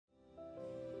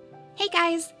Hey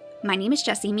guys, my name is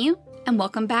JessiMew, and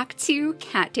welcome back to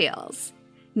Cattails.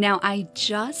 Now, I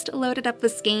just loaded up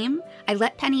this game, I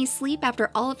let Penny sleep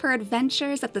after all of her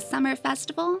adventures at the summer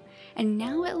festival, and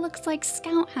now it looks like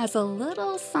Scout has a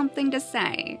little something to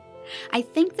say. I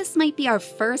think this might be our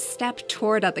first step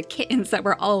toward the kittens that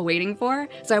we're all waiting for,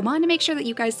 so I wanted to make sure that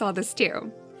you guys saw this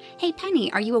too. Hey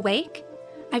Penny, are you awake?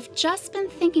 I've just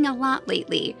been thinking a lot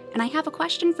lately, and I have a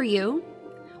question for you.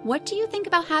 What do you think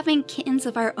about having kittens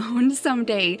of our own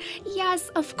someday? Yes,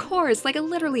 of course, like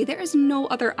literally there is no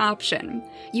other option.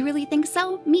 You really think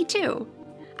so? Me too.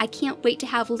 I can't wait to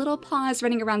have little paws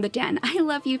running around the den. I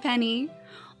love you, Penny.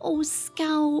 Oh,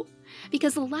 Scout.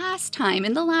 Because last time,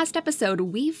 in the last episode,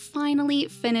 we finally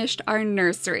finished our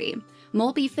nursery.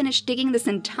 Molby finished digging this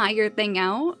entire thing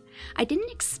out. I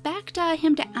didn't expect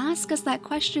him to ask us that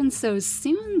question so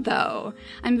soon, though.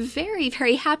 I'm very,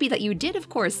 very happy that you did, of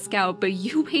course, Scout, but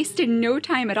you wasted no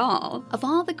time at all. Of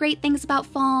all the great things about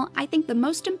fall, I think the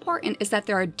most important is that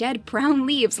there are dead brown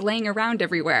leaves laying around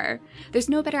everywhere. There's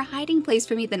no better hiding place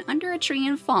for me than under a tree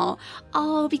in fall.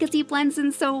 Oh, because he blends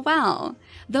in so well.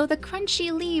 Though the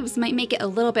crunchy leaves might make it a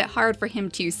little bit hard for him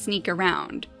to sneak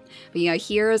around. But yeah,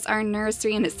 here's our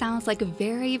nursery, and it sounds like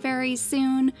very, very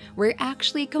soon we're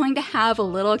actually going to have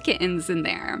little kittens in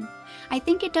there. I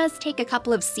think it does take a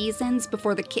couple of seasons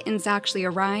before the kittens actually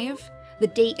arrive. The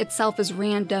date itself is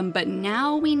random, but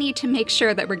now we need to make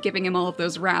sure that we're giving him all of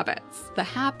those rabbits. The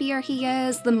happier he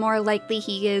is, the more likely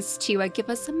he is to give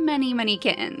us many, many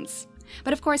kittens.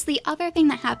 But of course, the other thing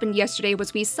that happened yesterday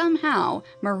was we somehow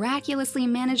miraculously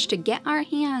managed to get our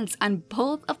hands on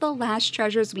both of the last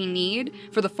treasures we need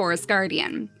for the Forest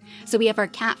Guardian. So we have our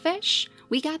catfish.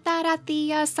 We got that at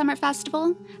the summer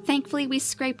festival. Thankfully, we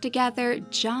scraped together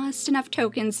just enough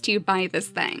tokens to buy this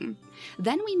thing.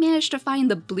 Then we managed to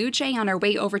find the blue jay on our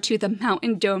way over to the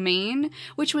mountain domain,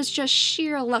 which was just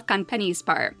sheer luck on Penny's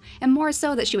part, and more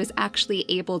so that she was actually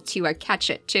able to catch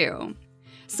it too.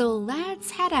 So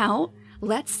let's head out.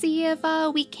 Let's see if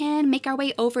we can make our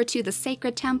way over to the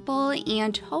sacred temple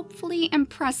and hopefully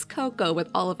impress Coco with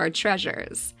all of our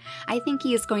treasures. I think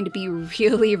he is going to be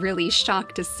really, really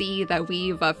shocked to see that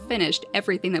we've finished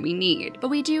everything that we need.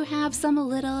 But we do have some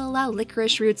little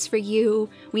licorice roots for you.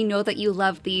 We know that you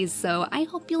love these, so I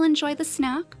hope you'll enjoy the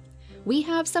snack. We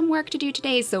have some work to do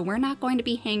today, so we're not going to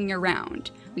be hanging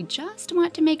around. We just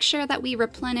want to make sure that we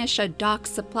replenish dock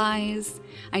supplies.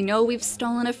 I know we've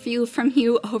stolen a few from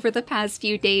you over the past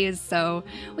few days, so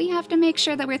we have to make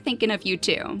sure that we're thinking of you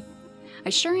too. I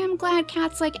sure am glad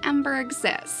cats like Ember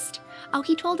exist. Oh,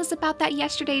 he told us about that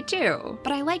yesterday too,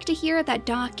 but I like to hear that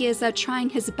Doc is trying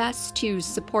his best to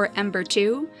support Ember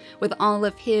too, with all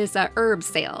of his herb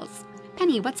sales.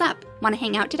 Penny, what's up? Want to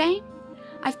hang out today?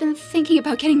 I've been thinking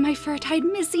about getting my fur tied.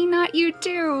 Missy, not you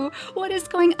too. What is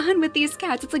going on with these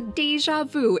cats? It's like deja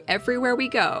vu everywhere we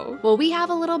go. Well, we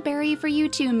have a little berry for you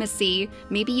too, Missy.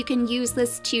 Maybe you can use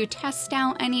this to test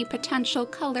out any potential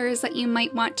colors that you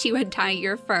might want to dye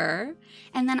your fur.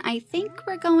 And then I think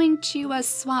we're going to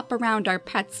swap around our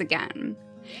pets again.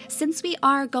 Since we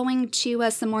are going to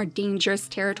some more dangerous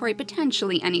territory,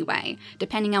 potentially anyway,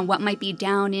 depending on what might be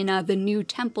down in the new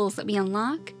temples that we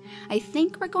unlock, I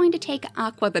think we're going to take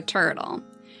Aqua the turtle.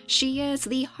 She is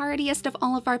the hardiest of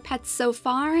all of our pets so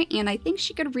far, and I think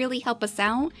she could really help us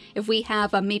out if we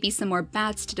have maybe some more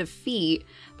bats to defeat,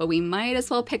 but we might as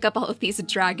well pick up all of these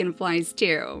dragonflies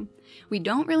too. We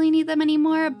don't really need them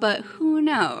anymore, but who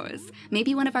knows?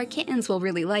 Maybe one of our kittens will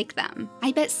really like them.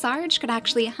 I bet Sarge could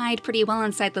actually hide pretty well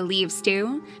inside the leaves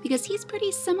too, because he's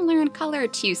pretty similar in color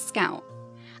to Scout.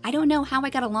 I don't know how I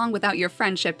got along without your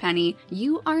friendship, Penny.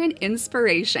 You are an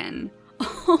inspiration.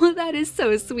 Oh, that is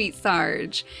so sweet,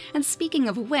 Sarge. And speaking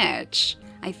of which,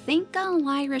 I think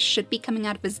Lyris should be coming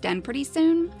out of his den pretty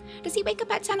soon. Does he wake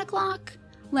up at 10 o'clock?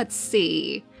 Let's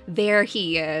see. There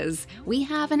he is. We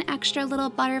have an extra little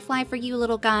butterfly for you,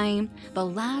 little guy. The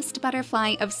last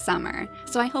butterfly of summer.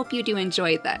 So I hope you do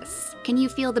enjoy this. Can you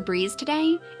feel the breeze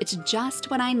today? It's just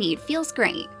what I need. Feels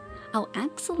great. Oh,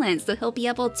 excellent. So he'll be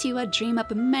able to dream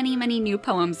up many, many new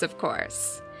poems, of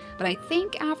course. But I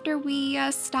think after we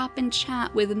stop and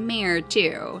chat with Mare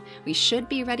too, we should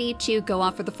be ready to go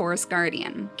off for the Forest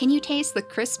Guardian. Can you taste the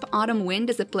crisp autumn wind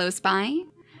as it blows by?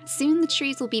 Soon the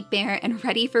trees will be bare and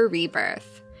ready for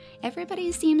rebirth.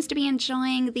 Everybody seems to be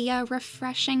enjoying the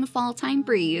refreshing fall time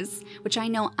breeze, which I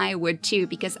know I would too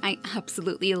because I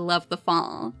absolutely love the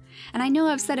fall. And I know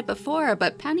I've said it before,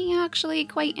 but Penny actually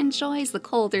quite enjoys the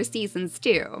colder seasons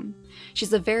too.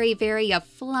 She's a very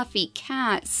fluffy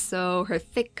cat, so her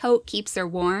thick coat keeps her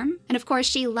warm. And of course,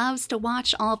 she loves to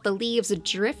watch all of the leaves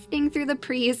drifting through the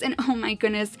breeze, and oh my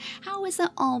goodness, how is it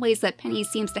always that Penny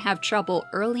seems to have trouble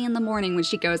early in the morning when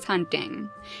she goes hunting?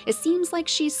 It seems like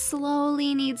she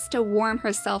slowly needs to warm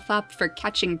herself up for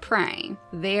catching prey.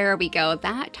 There we go,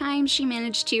 that time she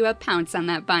managed to pounce on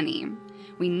that bunny.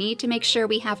 We need to make sure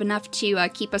we have enough to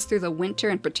keep us through the winter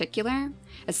in particular,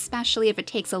 especially if it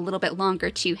takes a little bit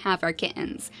longer to have our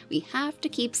kittens. We have to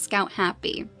keep Scout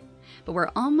happy. But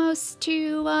we're almost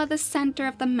to the center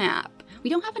of the map. We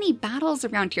don't have any battles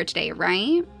around here today,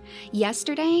 right?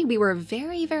 Yesterday, we were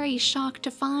very shocked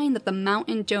to find that the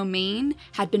mountain domain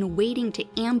had been waiting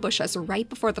to ambush us right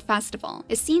before the festival.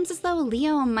 It seems as though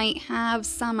Leo might have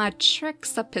some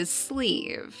tricks up his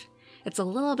sleeve. It's a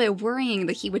little bit worrying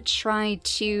that he would try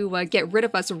to get rid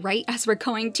of us right as we're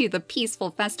going to the peaceful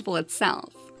festival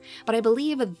itself. But I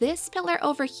believe this pillar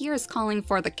over here is calling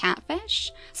for the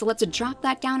catfish, so let's drop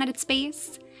that down at its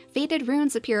base. Faded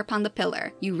runes appear upon the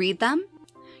pillar. You read them?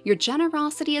 Your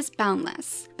generosity is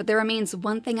boundless, but there remains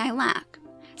one thing I lack.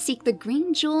 Seek the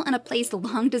green jewel in a place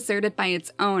long deserted by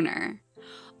its owner.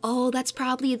 Oh, that's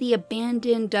probably the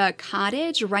abandoned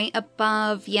cottage right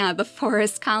above, the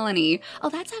forest colony. Oh,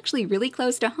 that's actually really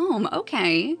close to home.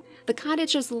 Okay. The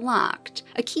cottage is locked.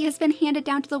 A key has been handed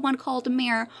down to the one called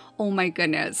Mare. Oh my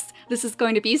goodness. This is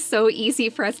going to be so easy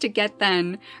for us to get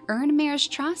then. Earn Mare's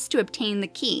trust to obtain the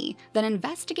key, then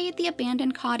investigate the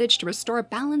abandoned cottage to restore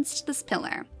balance to this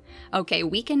pillar. Okay,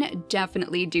 we can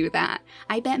definitely do that.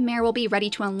 I bet Mare will be ready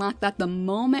to unlock that the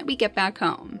moment we get back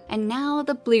home. And now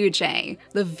the blue jay,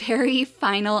 the very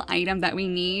final item that we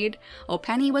need. Oh,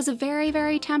 Penny was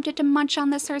very tempted to munch on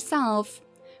this herself.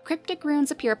 Cryptic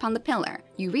runes appear upon the pillar.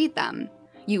 You read them.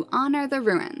 You honor the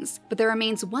ruins, but there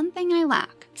remains one thing I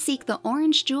lack. Seek the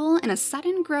orange jewel in a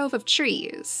sudden grove of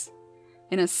trees.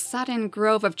 In a sudden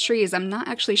grove of trees, I'm not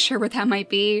actually sure where that might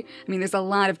be. I mean, there's a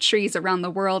lot of trees around the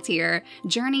world here.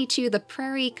 Journey to the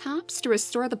prairie copse to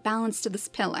restore the balance to this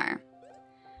pillar.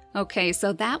 Okay,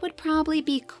 so that would probably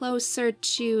be closer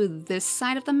to this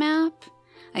side of the map,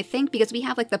 I think, because we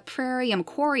have like the prairie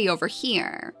quarry over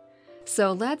here.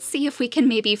 So let's see if we can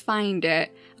maybe find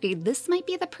it. Okay, this might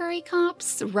be the prairie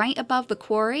copse right above the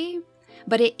quarry,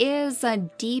 but it is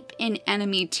deep in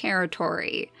enemy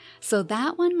territory. So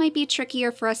that one might be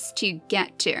trickier for us to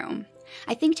get to.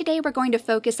 I think today we're going to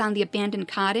focus on the abandoned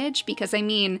cottage because, I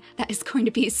mean, that is going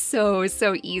to be so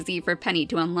easy for Penny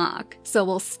to unlock. So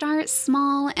we'll start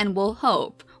small and we'll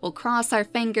hope. We'll cross our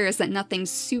fingers that nothing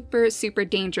super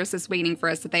dangerous is waiting for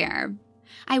us there.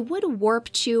 I would warp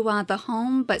to the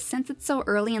home, but since it's so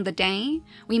early in the day,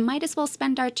 we might as well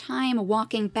spend our time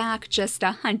walking back just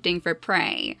hunting for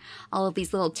prey. All of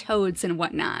these little toads and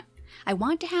whatnot. I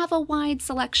want to have a wide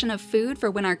selection of food for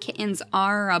when our kittens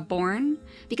are born,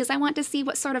 because I want to see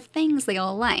what sort of things they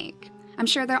all like. I'm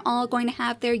sure they're all going to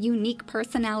have their unique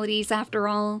personalities after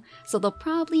all, so they'll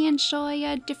probably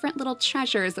enjoy different little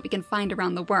treasures that we can find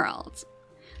around the world.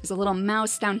 There's a little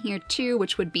mouse down here too,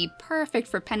 which would be perfect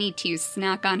for Penny to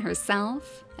snack on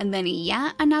herself. And then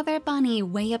yet another bunny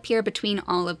way up here between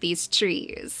all of these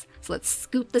trees. So let's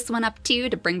scoop this one up too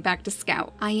to bring back to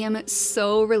Scout. I am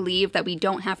so relieved that we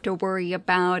don't have to worry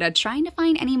about trying to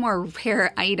find any more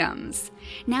rare items.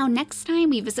 Now next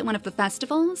time we visit one of the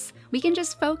festivals, we can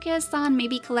just focus on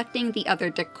maybe collecting the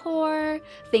other decor,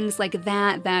 things like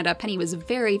that Penny was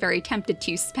very tempted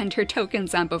to spend her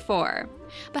tokens on before.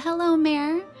 But hello,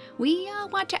 Mare. We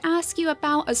want to ask you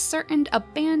about a certain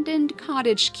abandoned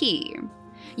cottage key.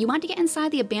 You want to get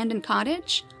inside the abandoned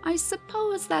cottage? I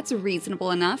suppose that's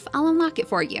reasonable enough. I'll unlock it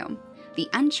for you. The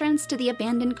entrance to the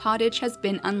abandoned cottage has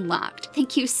been unlocked.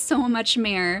 Thank you so much,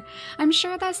 Mare. I'm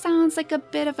sure that sounds like a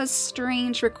bit of a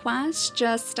strange request,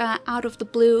 just out of the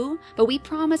blue, but we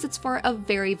promise it's for a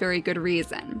very good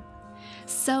reason.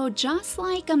 So just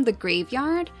like the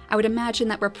graveyard, I would imagine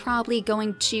that we're probably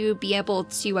going to be able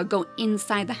to go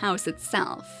inside the house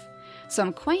itself. So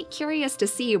I'm quite curious to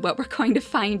see what we're going to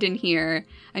find in here.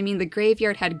 I mean, the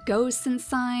graveyard had ghosts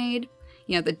inside.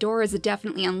 The door is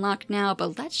definitely unlocked now,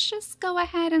 but let's just go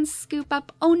ahead and scoop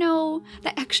up, oh no,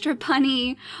 the extra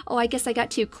bunny. Oh, I guess I got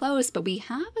too close, but we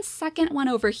have a second one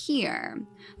over here.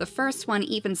 The first one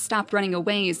even stopped running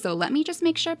away, so let me just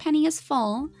make sure Penny is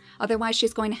full. Otherwise,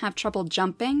 she's going to have trouble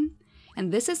jumping.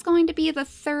 And this is going to be the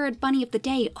third bunny of the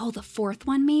day. Oh, the fourth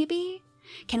one maybe?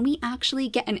 Can we actually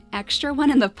get an extra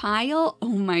one in the pile? Oh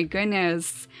my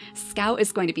goodness. Scout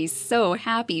is going to be so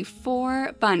happy.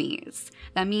 4 bunnies.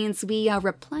 That means we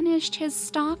replenished his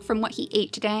stock from what he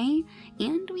ate today,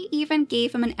 and we even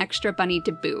gave him an extra bunny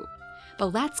to boot.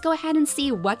 But let's go ahead and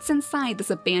see what's inside this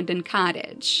abandoned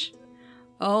cottage.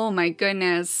 Oh my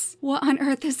goodness, what on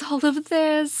earth is all of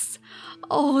this?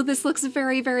 Oh, this looks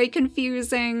very, very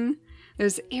confusing.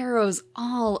 There's arrows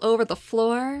all over the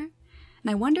floor. And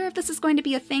I wonder if this is going to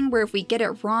be a thing where if we get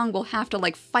it wrong, we'll have to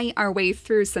like fight our way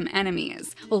through some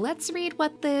enemies. Well, let's read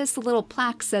what this little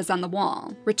plaque says on the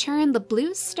wall. Return the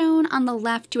blue stone on the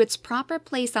left to its proper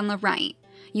place on the right.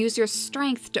 Use your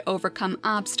strength to overcome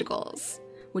obstacles.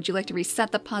 Would you like to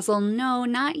reset the puzzle? No,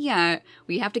 not yet.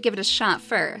 We have to give it a shot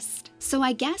first. So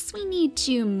I guess we need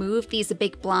to move these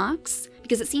big blocks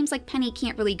because it seems like Penny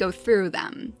can't really go through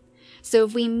them. So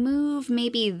if we move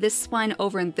maybe this one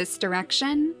over in this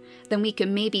direction, then we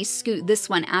can maybe scoot this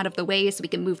one out of the way so we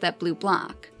can move that blue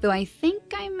block. Though I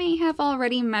think I may have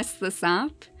already messed this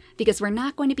up because we're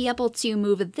not going to be able to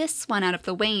move this one out of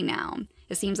the way now.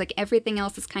 It seems like everything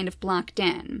else is kind of blocked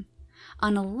in.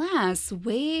 Unless,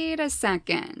 wait a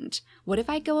second, what if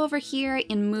I go over here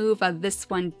and move this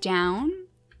one down?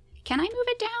 Can I move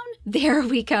it down? There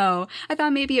we go. I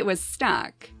thought maybe it was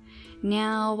stuck.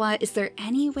 Now, is there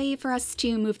any way for us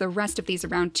to move the rest of these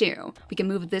around too? We can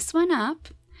move this one up,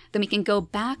 then we can go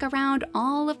back around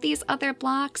all of these other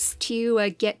blocks to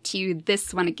get to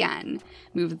this one again.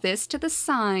 Move this to the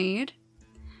side.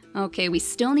 Okay, we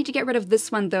still need to get rid of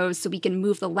this one though so we can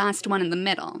move the last one in the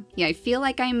middle. Yeah, I feel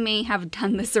like I may have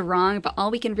done this wrong, but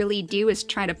all we can really do is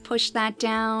try to push that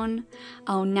down.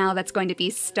 Oh, now that's going to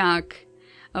be stuck.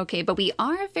 Okay, but we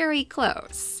are very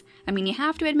close. I mean, you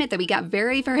have to admit that we got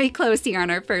very, very close here on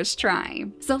our first try.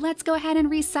 So let's go ahead and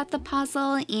reset the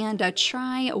puzzle and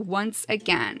try once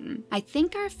again. I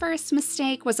think our first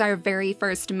mistake was our very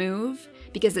first move,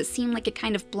 because it seemed like it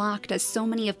kind of blocked so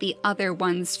many of the other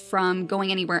ones from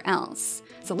going anywhere else.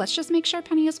 So let's just make sure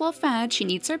Penny is well fed, she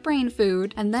needs her brain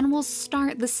food, and then we'll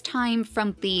start this time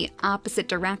from the opposite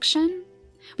direction.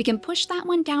 We can push that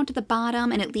one down to the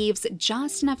bottom and it leaves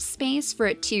just enough space for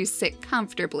it to sit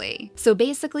comfortably. So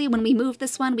basically when we move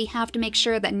this one, we have to make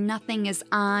sure that nothing is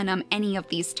on any of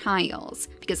these tiles,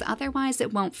 because otherwise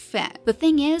it won't fit. The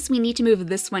thing is, we need to move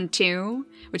this one too,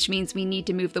 which means we need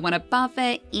to move the one above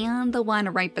it and the one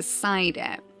right beside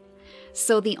it.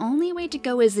 So the only way to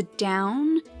go is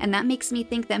down, and that makes me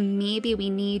think that maybe we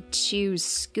need to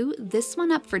scoot this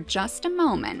one up for just a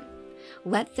moment.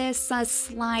 Let this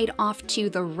slide off to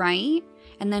the right,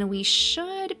 and then we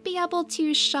should be able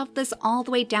to shove this all the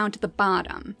way down to the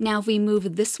bottom. Now if we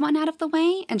move this one out of the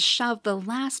way and shove the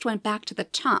last one back to the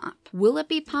top, will it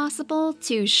be possible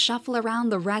to shuffle around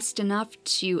the rest enough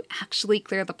to actually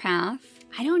clear the path?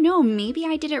 I don't know, maybe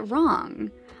I did it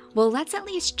wrong. Well, let's at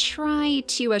least try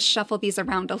to shuffle these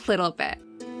around a little bit.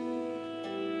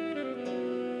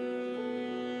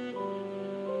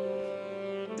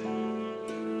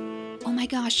 Oh my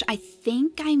gosh, I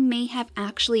think I may have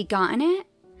actually gotten it.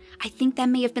 I think that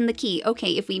may have been the key.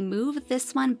 Okay, if we move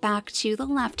this one back to the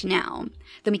left now,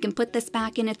 then we can put this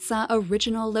back in its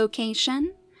original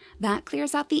location. That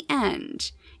clears out the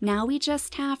end. Now we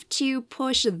just have to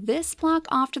push this block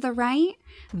off to the right,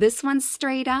 this one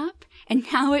straight up, and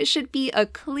now it should be a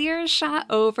clear shot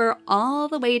over all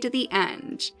the way to the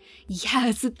end.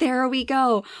 Yes, there we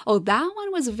go. Oh, that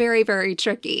one was very, very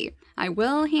tricky. I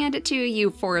will hand it to you,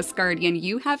 Forest Guardian.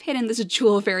 You have hidden this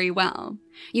jewel very well.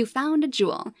 You found a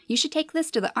jewel. You should take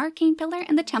this to the arcane pillar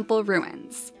in the temple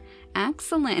ruins.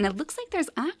 Excellent, and it looks like there's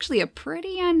actually a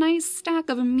pretty nice stack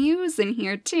of mews in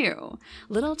here too.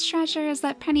 Little treasures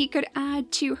that Penny could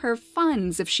add to her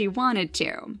funds if she wanted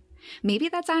to. Maybe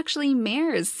that's actually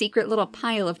Mare's secret little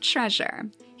pile of treasure.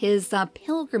 His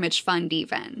pilgrimage fund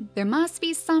even. There must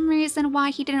be some reason why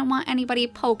he didn't want anybody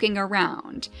poking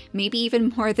around. Maybe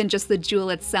even more than just the jewel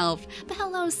itself. But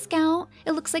hello, Scout.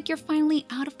 It looks like you're finally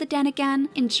out of the den again,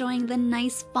 enjoying the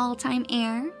nice fall time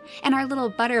air. And our little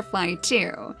butterfly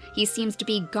too. He seems to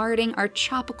be guarding our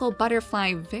tropical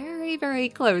butterfly very, very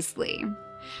closely.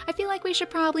 I feel like we should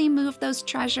probably move those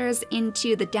treasures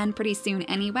into the den pretty soon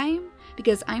anyway,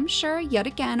 because I'm sure, yet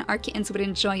again, our kittens would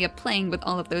enjoy playing with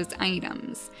all of those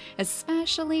items,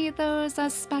 especially those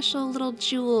special little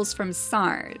jewels from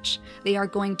Sarge. They are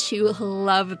going to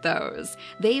love those.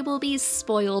 They will be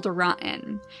spoiled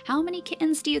rotten. How many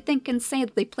kittens do you think can say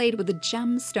that they played with the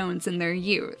gemstones in their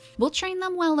youth? We'll train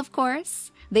them well, of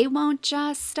course. They won't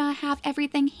just have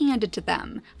everything handed to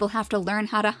them. They'll have to learn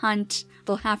how to hunt.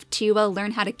 They'll have to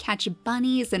learn how to catch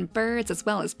bunnies and birds as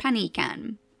well as Penny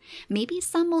can. Maybe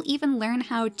some will even learn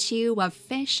how to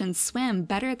fish and swim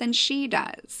better than she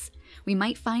does. We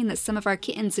might find that some of our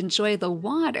kittens enjoy the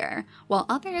water, while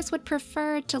others would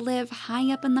prefer to live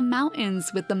high up in the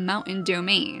mountains with the mountain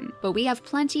domain. But we have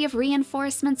plenty of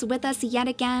reinforcements with us yet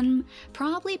again,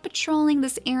 probably patrolling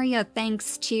this area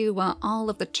thanks to all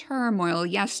of the turmoil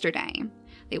yesterday.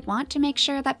 They want to make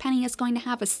sure that Penny is going to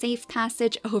have a safe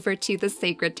passage over to the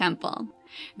sacred temple.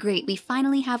 Great, we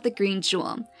finally have the green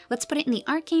jewel. Let's put it in the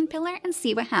arcane pillar and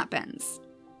see what happens.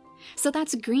 So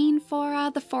that's green for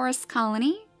the forest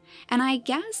colony. And I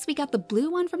guess we got the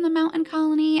blue one from the mountain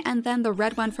colony and then the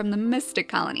red one from the mystic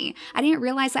colony. I didn't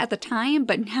realize that at the time,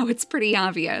 but now it's pretty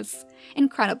obvious.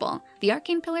 Incredible. The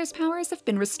arcane pillar's powers have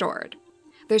been restored.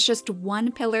 There's just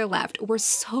one pillar left. We're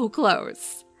so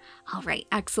close. All right,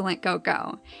 excellent,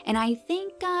 go. And I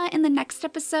think in the next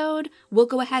episode, we'll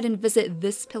go ahead and visit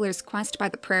this pillar's quest by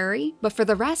the prairie. But for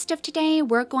the rest of today,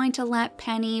 we're going to let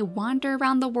Penny wander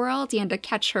around the world and to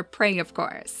catch her prey, of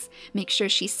course. Make sure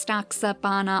she stocks up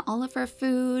on all of her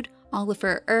food, all of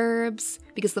her herbs,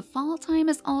 because the fall time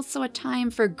is also a time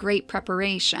for great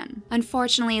preparation.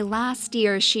 Unfortunately, last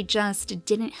year she just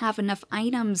didn't have enough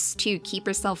items to keep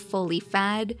herself fully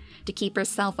fed, to keep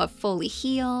herself fully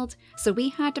healed, so we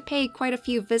had to pay quite a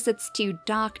few visits to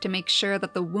Doc to make sure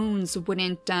that the wounds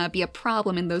wouldn't be a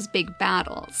problem in those big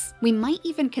battles. We might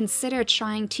even consider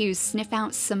trying to sniff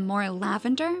out some more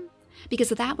lavender, because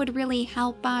that would really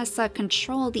help us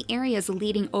control the areas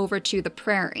leading over to the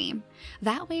prairie.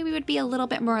 That way we would be a little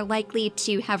bit more likely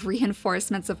to have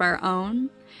reinforcements of our own,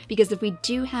 because if we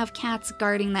do have cats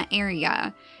guarding that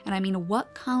area, and I mean,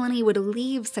 what colony would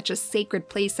leave such a sacred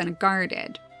place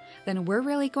unguarded? Then we're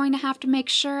really going to have to make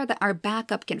sure that our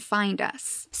backup can find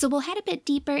us. So we'll head a bit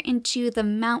deeper into the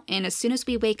mountain as soon as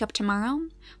we wake up tomorrow.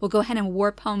 We'll go ahead and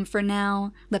warp home for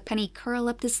now. Let Penny curl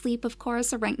up to sleep, of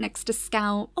course, right next to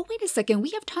Scout. Oh, wait a second,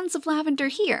 we have tons of lavender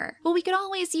here. Well, we could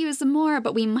always use more,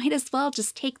 but we might as well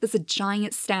just take this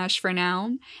giant stash for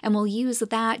now, and we'll use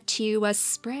that to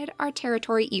spread our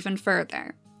territory even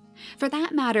further. For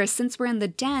that matter, since we're in the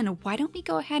den, why don't we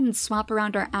go ahead and swap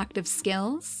around our active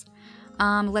skills?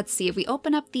 Let's see, if we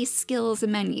open up the skills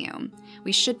menu,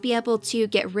 we should be able to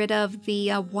get rid of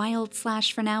the wild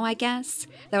slash for now, I guess.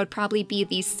 That would probably be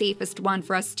the safest one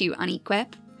for us to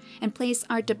unequip, and place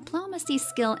our diplomacy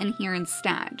skill in here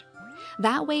instead.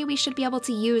 That way we should be able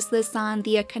to use this on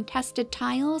the contested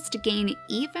tiles to gain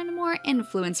even more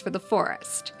influence for the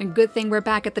forest. And good thing we're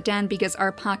back at the den because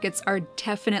our pockets are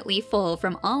definitely full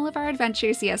from all of our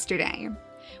adventures yesterday.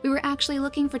 We were actually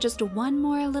looking for just one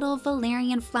more little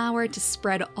valerian flower to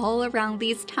spread all around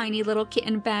these tiny little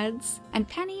kitten beds, and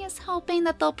Penny is hoping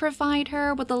that they'll provide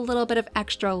her with a little bit of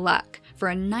extra luck for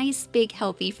a nice big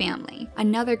healthy family.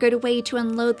 Another good way to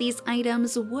unload these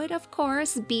items would of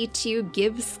course be to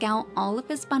give Scout all of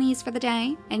his bunnies for the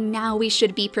day, and now we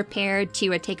should be prepared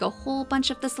to take a whole bunch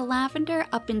of this lavender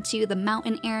up into the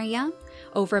mountain area,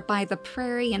 over by the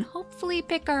prairie, and hopefully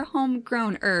pick our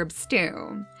homegrown herbs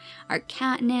too. Our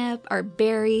catnip, our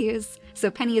berries,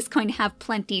 so Penny is going to have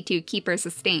plenty to keep her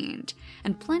sustained,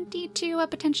 and plenty to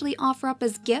potentially offer up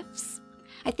as gifts.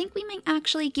 I think we might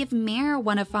actually give Mare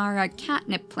one of our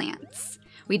catnip plants.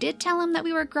 We did tell him that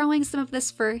we were growing some of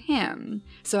this for him,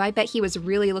 so I bet he was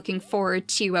really looking forward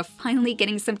to finally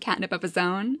getting some catnip of his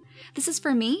own. This is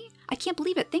for me? I can't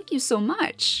believe it, thank you so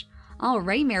much.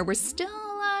 Alright, Mare, we're still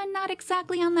not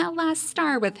exactly on that last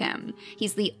star with him.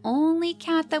 He's the only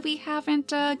cat that we haven't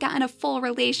gotten a full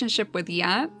relationship with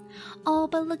yet. Oh,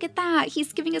 but look at that,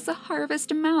 he's giving us a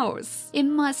harvest mouse. It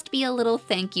must be a little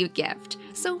thank you gift,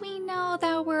 so we know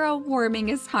that we're warming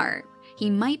his heart. He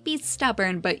might be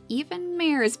stubborn, but even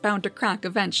Mare is bound to crack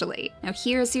eventually. Now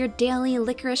here's your daily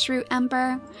licorice root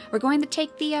ember. We're going to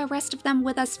take the rest of them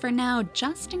with us for now,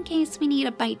 just in case we need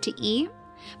a bite to eat.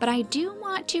 But I do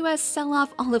want to sell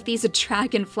off all of these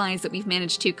dragonflies that we've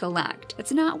managed to collect.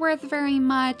 It's not worth very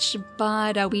much,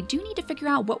 but we do need to figure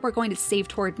out what we're going to save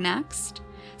toward next.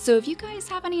 So if you guys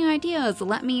have any ideas,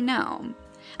 let me know.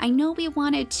 I know we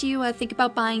wanted to think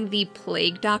about buying the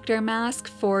Plague Doctor mask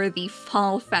for the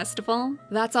Fall Festival.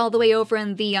 That's all the way over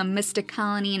in the Mystic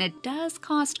Colony, and it does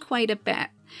cost quite a bit.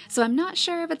 So I'm not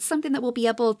sure if it's something that we'll be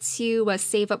able to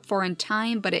save up for in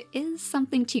time, but it is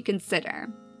something to consider.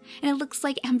 And it looks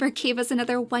like Ember gave us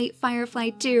another white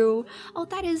firefly too. Oh,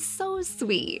 that is so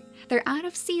sweet. They're out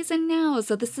of season now,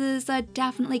 so this is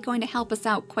definitely going to help us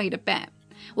out quite a bit.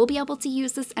 We'll be able to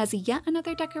use this as yet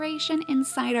another decoration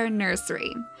inside our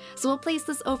nursery. So we'll place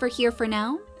this over here for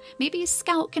now. Maybe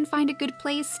Scout can find a good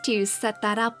place to set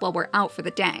that up while we're out for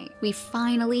the day. We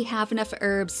finally have enough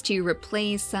herbs to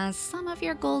replace some of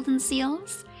your golden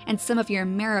seals and some of your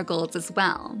marigolds as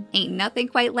well. Ain't nothing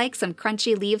quite like some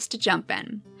crunchy leaves to jump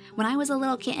in. When I was a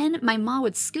little kitten, my mom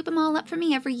would scoop them all up for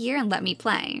me every year and let me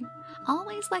play.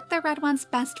 Always liked the red ones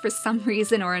best for some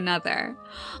reason or another.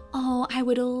 Oh, I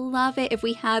would love it if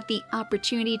we had the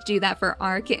opportunity to do that for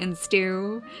our kittens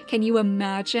too. Can you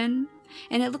imagine?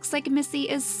 And it looks like Missy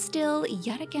is still,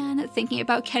 yet again, thinking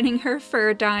about getting her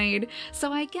fur dyed,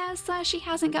 so I guess she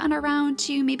hasn't gotten around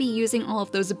to maybe using all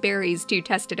of those berries to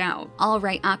test it out.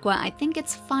 Alright, Aqua, I think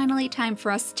it's finally time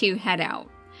for us to head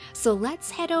out. So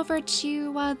let's head over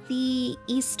to the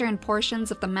eastern portions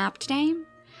of the map today.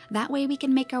 That way we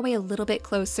can make our way a little bit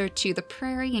closer to the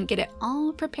prairie and get it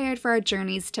all prepared for our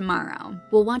journeys tomorrow.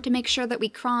 We'll want to make sure that we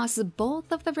cross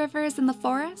both of the rivers in the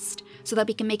forest so that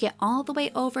we can make it all the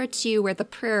way over to where the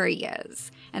prairie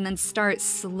is, and then start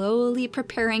slowly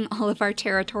preparing all of our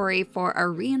territory for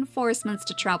our reinforcements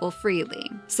to travel freely.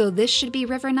 So this should be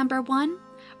river number 1,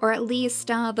 or at least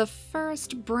the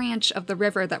first branch of the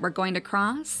river that we're going to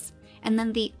cross. And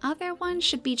then the other one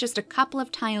should be just a couple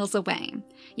of tiles away.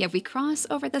 Yeah, if we cross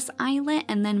over this islet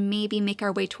and then maybe make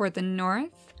our way toward the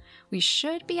north, we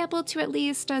should be able to at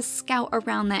least scout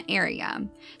around that area,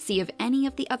 see if any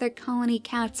of the other colony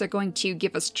cats are going to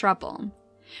give us trouble.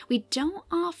 We don't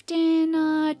often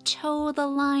toe the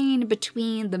line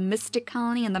between the Mystic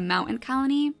Colony and the Mountain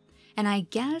Colony, and I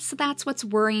guess that's what's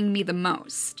worrying me the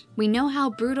most. We know how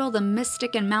brutal the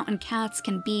Mystic and Mountain Cats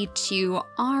can be to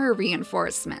our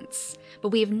reinforcements, but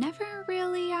we've never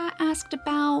really asked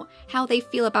about how they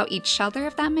feel about each other,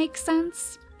 if that makes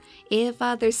sense. If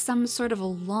there's some sort of a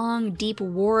long, deep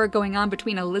war going on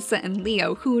between Alyssa and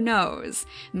Leo, who knows?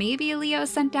 Maybe Leo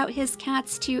sent out his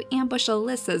cats to ambush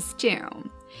Alyssa's too.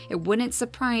 It wouldn't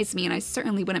surprise me, and I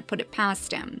certainly wouldn't put it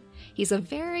past him. He's a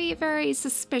very, very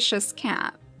suspicious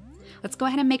cat. Let's go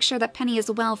ahead and make sure that Penny is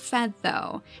well fed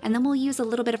though, and then we'll use a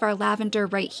little bit of our lavender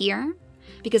right here,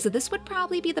 because this would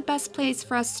probably be the best place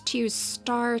for us to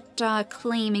start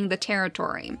claiming the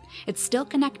territory. It's still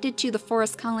connected to the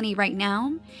forest colony right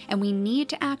now, and we need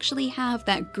to actually have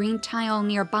that green tile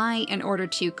nearby in order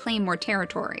to claim more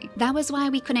territory. That was why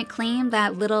we couldn't claim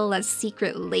that little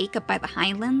secret lake up by the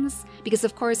highlands, because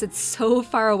of course it's so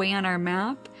far away on our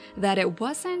map that it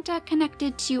wasn't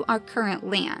connected to our current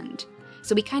land.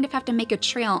 So we kind of have to make a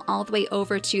trail all the way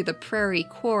over to the prairie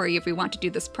quarry if we want to do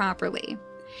this properly.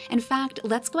 In fact,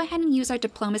 let's go ahead and use our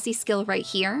diplomacy skill right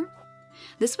here.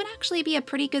 This would actually be a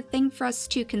pretty good thing for us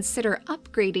to consider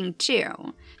upgrading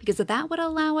too, because that would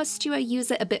allow us to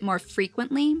use it a bit more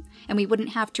frequently, and we wouldn't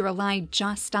have to rely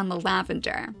just on the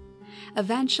lavender.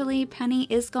 Eventually, Penny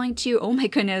is going to, oh my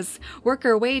goodness, work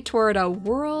her way toward a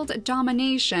world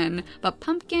domination, but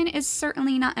Pumpkin is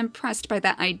certainly not impressed by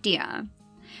that idea.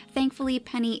 Thankfully,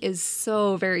 Penny is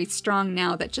so very strong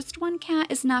now that just one cat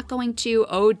is not going to,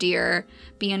 oh dear,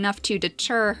 be enough to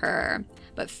deter her.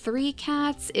 But 3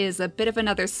 cats is a bit of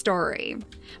another story.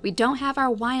 We don't have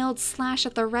our wild slash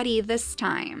at the ready this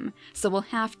time, so we'll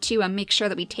have to make sure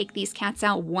that we take these cats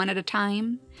out one at a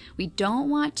time. We don't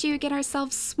want to get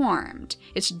ourselves swarmed.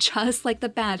 It's just like the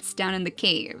bats down in the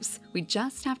caves. We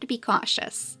just have to be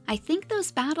cautious. I think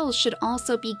those battles should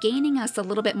also be gaining us a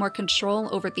little bit more control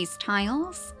over these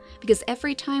tiles, because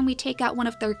every time we take out one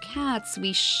of their cats,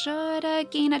 we should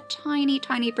gain a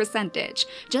tiny percentage,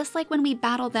 just like when we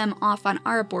battle them off on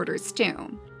our borders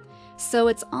too. So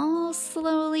it's all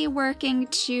slowly working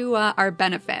to our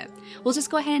benefit. We'll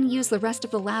just go ahead and use the rest of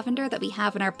the lavender that we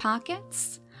have in our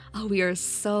pockets. Oh, we are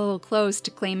so close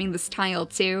to claiming this tile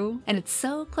too, and it's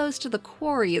so close to the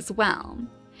quarry as well.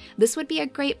 This would be a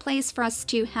great place for us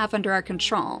to have under our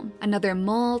control. Another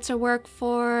mole to work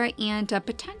for, and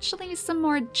potentially some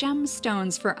more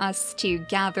gemstones for us to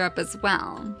gather up as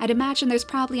well. I'd imagine there's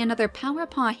probably another power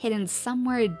paw hidden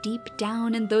somewhere deep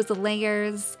down in those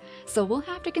layers, so we'll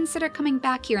have to consider coming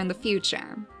back here in the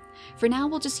future. For now,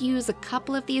 we'll just use a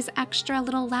couple of these extra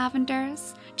little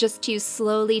lavenders, just to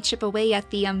slowly chip away at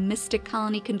the Mystic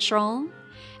Colony control.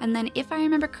 And then if I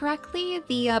remember correctly,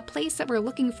 the place that we're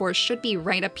looking for should be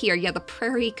right up here. Yeah, the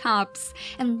prairie copse.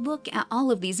 And look at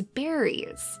all of these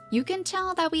berries. You can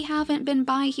tell that we haven't been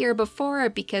by here before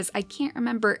because I can't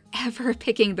remember ever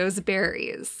picking those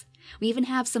berries. We even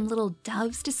have some little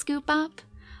doves to scoop up.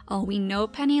 Oh, we know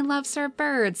Penny loves her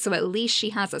birds, so at least she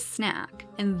has a snack.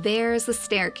 And there's the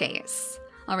staircase.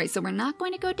 Alright, so we're not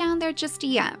going to go down there just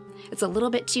yet. It's a little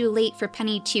bit too late for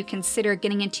Penny to consider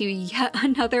getting into yet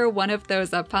another one of those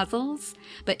puzzles,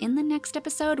 but in the next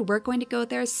episode, we're going to go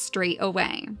there straight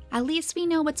away. At least we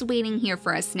know what's waiting here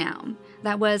for us now.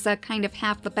 That was kind of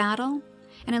half the battle,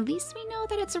 and at least we know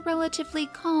that it's relatively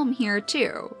calm here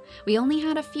too. We only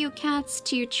had a few cats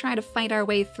to try to fight our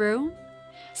way through.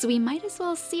 So we might as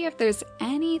well see if there's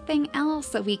anything else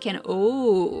that we can,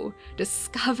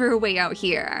 discover way out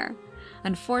here.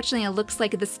 Unfortunately, it looks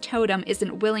like this totem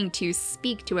isn't willing to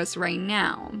speak to us right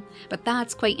now, but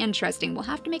that's quite interesting. We'll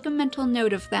have to make a mental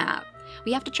note of that.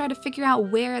 We have to try to figure out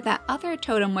where that other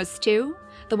totem was too,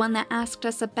 the one that asked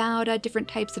us about different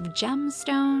types of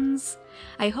gemstones.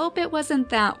 I hope it wasn't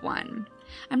that one.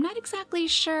 I'm not exactly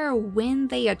sure when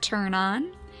they turn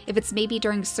on, if it's maybe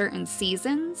during certain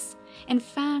seasons. In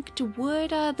fact, would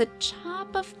the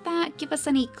top of that give us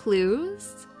any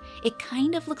clues? It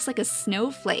kind of looks like a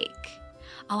snowflake.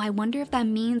 Oh, I wonder if that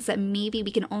means that maybe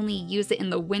we can only use it in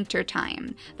the winter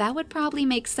time. That would probably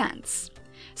make sense.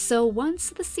 So once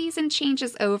the season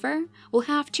changes over, we'll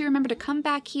have to remember to come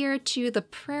back here to the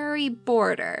prairie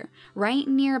border, right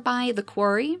nearby the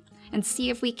quarry, and see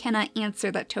if we can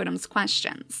answer that totem's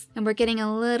questions. And we're getting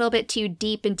a little bit too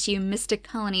deep into Mystic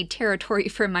Colony territory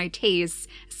for my taste,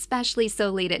 especially so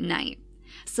late at night.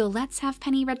 So let's have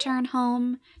Penny return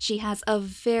home. She has a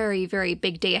very, very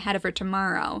big day ahead of her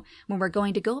tomorrow, when we're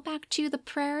going to go back to the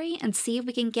prairie and see if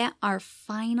we can get our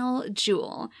final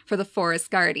jewel for the Forest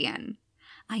Guardian.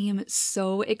 I am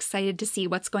so excited to see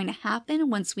what's going to happen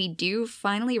once we do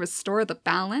finally restore the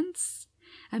balance.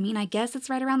 I mean, I guess it's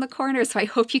right around the corner, so I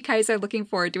hope you guys are looking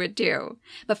forward to it too.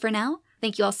 But for now,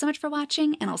 thank you all so much for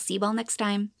watching, and I'll see you all next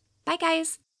time. Bye,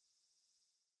 guys!